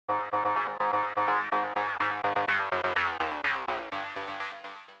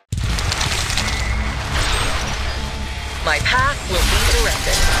My path will be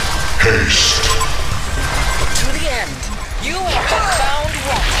directed. Haste. To the end. You have been found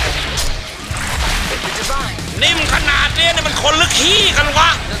wanting. The divine. นิ่มขนาดนี้เนี่ยมันคนหรือขี้กันวะ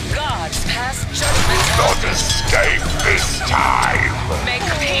The gods pass judgment on Not escape this time. Make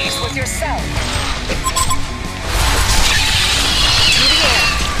peace with yourself. To the end.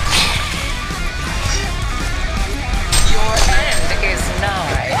 Your end is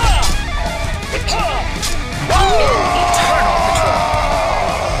nigh. In eternal patrol.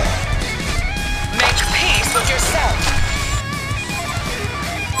 Make peace with yourself.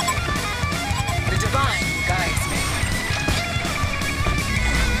 The divine guides me.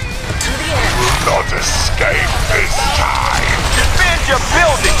 To the end. Not escape this time. Defend your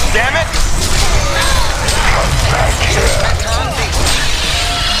buildings, damn it! Come back here.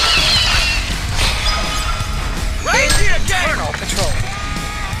 Right here, Eternal patrol.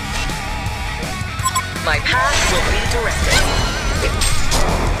 My path will be directed.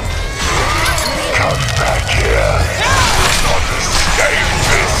 Come back here. Not escape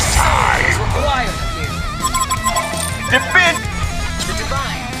this time. Is required of you. Defend! The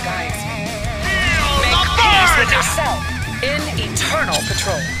divine guides me. Make peace with yourself in eternal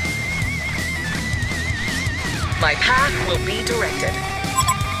patrol. My path will be directed.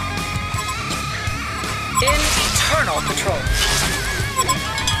 In eternal patrol.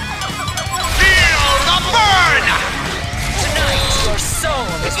 Feel the burn! Tonight, your soul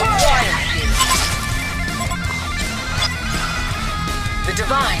is required of you. The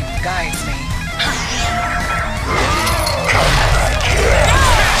divine guides me. Come back here.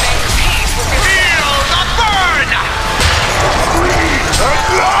 Make peace with yourself. Feel the burn! At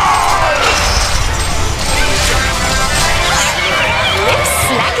last! Lips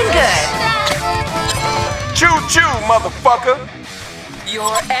smacking good. Choo-choo, motherfucker!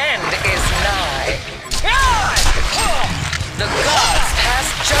 Your end is nigh. The gods pass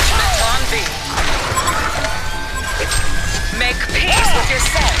judgment on thee. Make peace with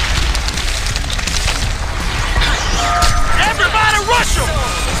yourself. Everybody rush him!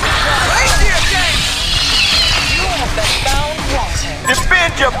 Right here, gang! You have been found wanting.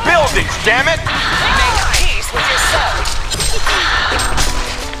 Defend your buildings, damn it! Make peace with yourself.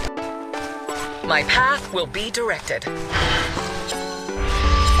 My path will be directed. To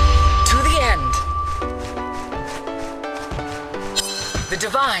the end. The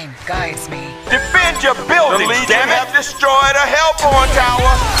divine guides me. Defend your buildings, the Legion damn it! Have destroyed a Hellborn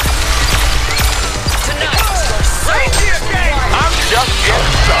tower! Tonight, your soul Right here, gang! I'm just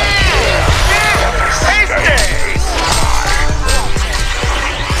getting started. Hasty!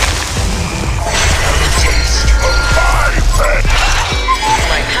 Taste of my pen.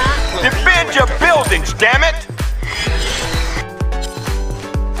 My path will Defend your buildings, damn it!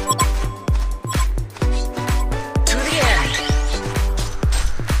 to the end.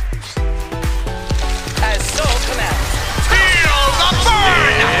 As soul commands. Feel the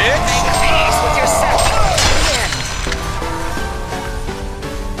burn! Make peace with yourself. To the end.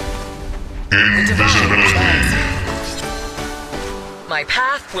 Invisibility. My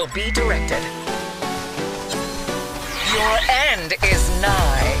path will be directed. Your end is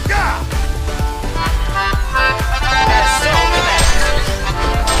nigh. As soul commands.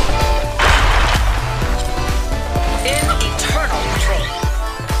 In eternal patrol.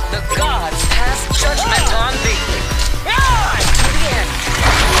 The gods pass judgment on thee. To the end.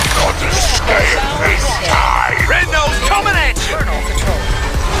 Not escape this time. Red Nose coming at you! Eternal patrol.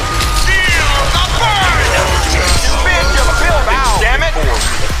 Feel the burn! Defend your buildings, damn it!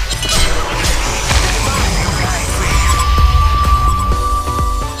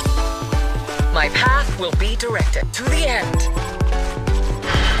 My path will be directed to the end.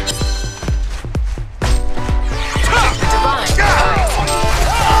 The divine guides me.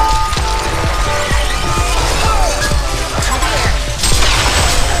 To the end.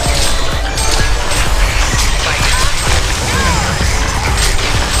 My path.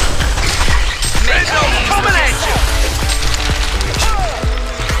 Make peace coming with at you! yourself.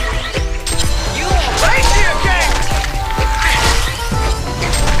 You have Right here, gang!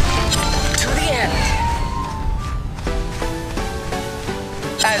 to the end.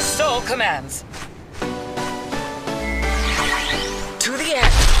 As soul commands. To the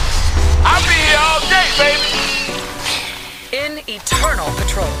end. I'll be here all day, baby! In eternal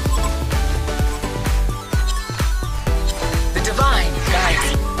patrol. The divine guides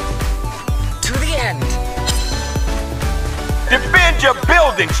me. To the end. Defend your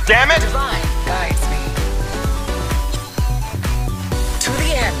buildings, damn it! Divine guides me. To the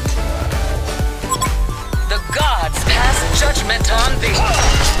end. The gods pass judgment on thee.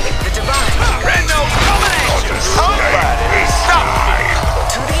 The divine. Red nose coming at you! Somebody stop me!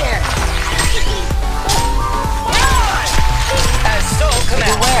 To the end. As soul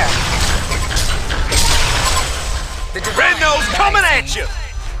commands. Beware. The divine. Red nose coming at you!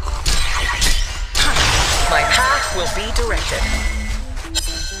 My path will be directed.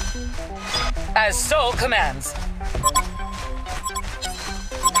 As soul commands.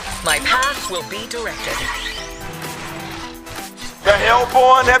 My path will be directed. The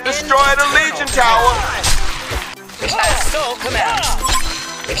Hellborn have destroyed a Legion Tower! As soul commands.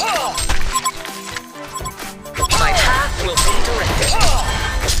 My path will be directed.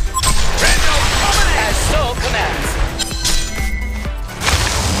 Red nose coming at As soul commands.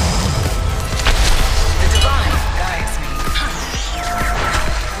 The divine guides me.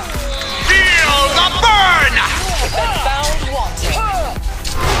 Feel the burn! Been found wanting.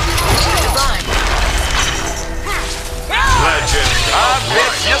 The divine. Legend, I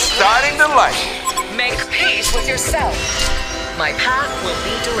bet you're starting to like it. Make peace with yourself. My path will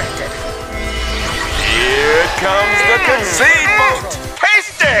be directed. Here comes the concede boat.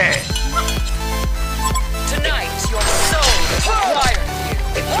 Taste it! Tonight, your soul is required of you.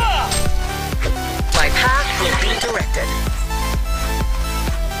 My path will be directed.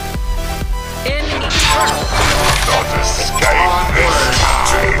 In eternal. Not escape this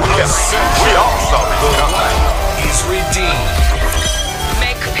time. We all saw this coming. Is redeemed.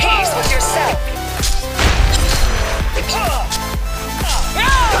 Make peace with yourself.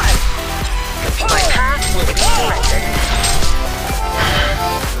 My path will be directed.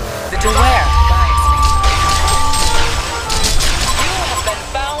 The beware guides me. You have been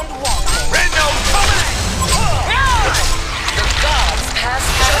found wanting. Red nose coming at The gods pass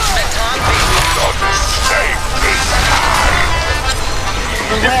judgment on thee. Not escape this time.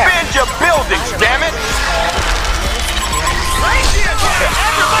 you! Defend your buildings, damn it!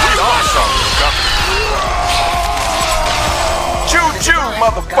 We all saw this coming. Choo-choo,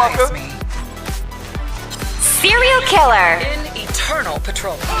 motherfucker! Serial killer. In eternal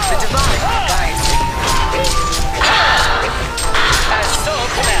patrol, the divine guides me. As soul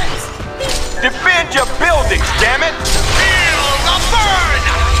commands. Defend your buildings, damn it! Feel the burn!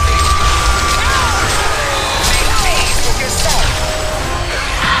 Make peace with yourself.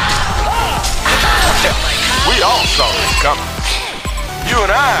 We all saw this coming. You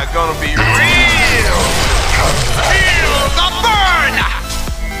and I are gonna be real! Feel the burn!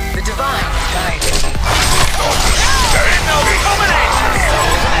 The divine guides me. Red nose coming at you!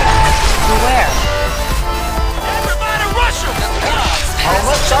 Beware. Everybody rush him! The gods pass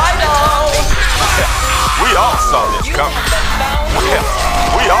Homicidal! judgment on thee. We all saw this You coming. have been found wanting.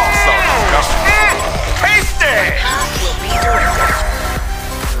 We all saw this coming. Taste it! Path will be directed.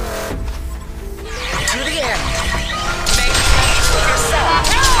 To the end. Make peace with yourself.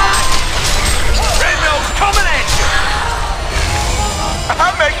 Red nose coming at you! I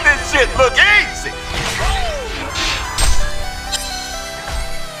make this shit look easy!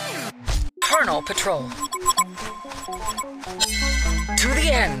 Eternal patrol. To the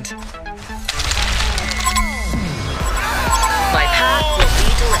end. My path will be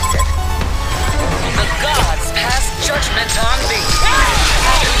directed. The gods pass judgment on thee.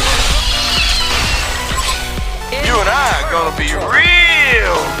 You and I are gonna be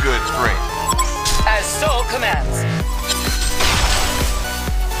real good friends. As soul commands.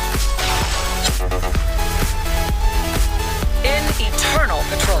 In eternal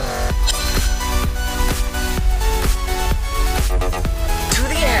patrol. To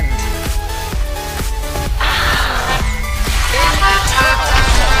the end. In eternal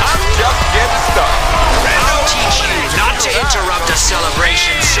patrol. I'm just getting started. I'll teach you not to interrupt a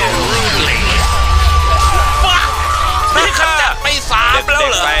celebration so rudely. Fuck! นี่ขจัดไป3แล้ว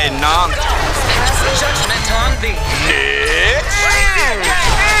เหรอ Gods pass judgment on thee. Next!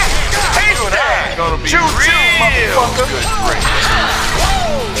 You and I are gonna be real good friends.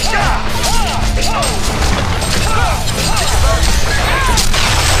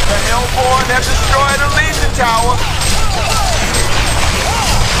 The Hellborn have destroyed a Legion Tower.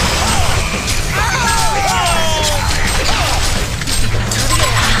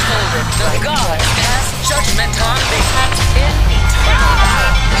 The gods pass judgment on thee. In eternal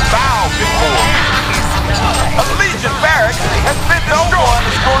Bow before me. A Legion barrack has been destroyed. No one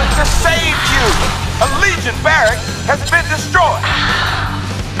is going to save you. A Legion barrack has been destroyed.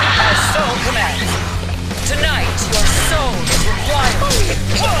 as soul commands. Tonight, your soul is required.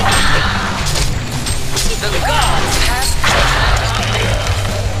 The gods pass judgment on me.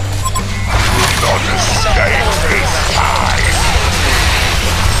 Not escape this time.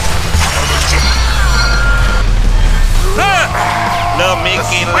 Love me,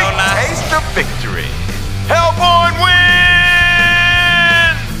 Kilo, the victory.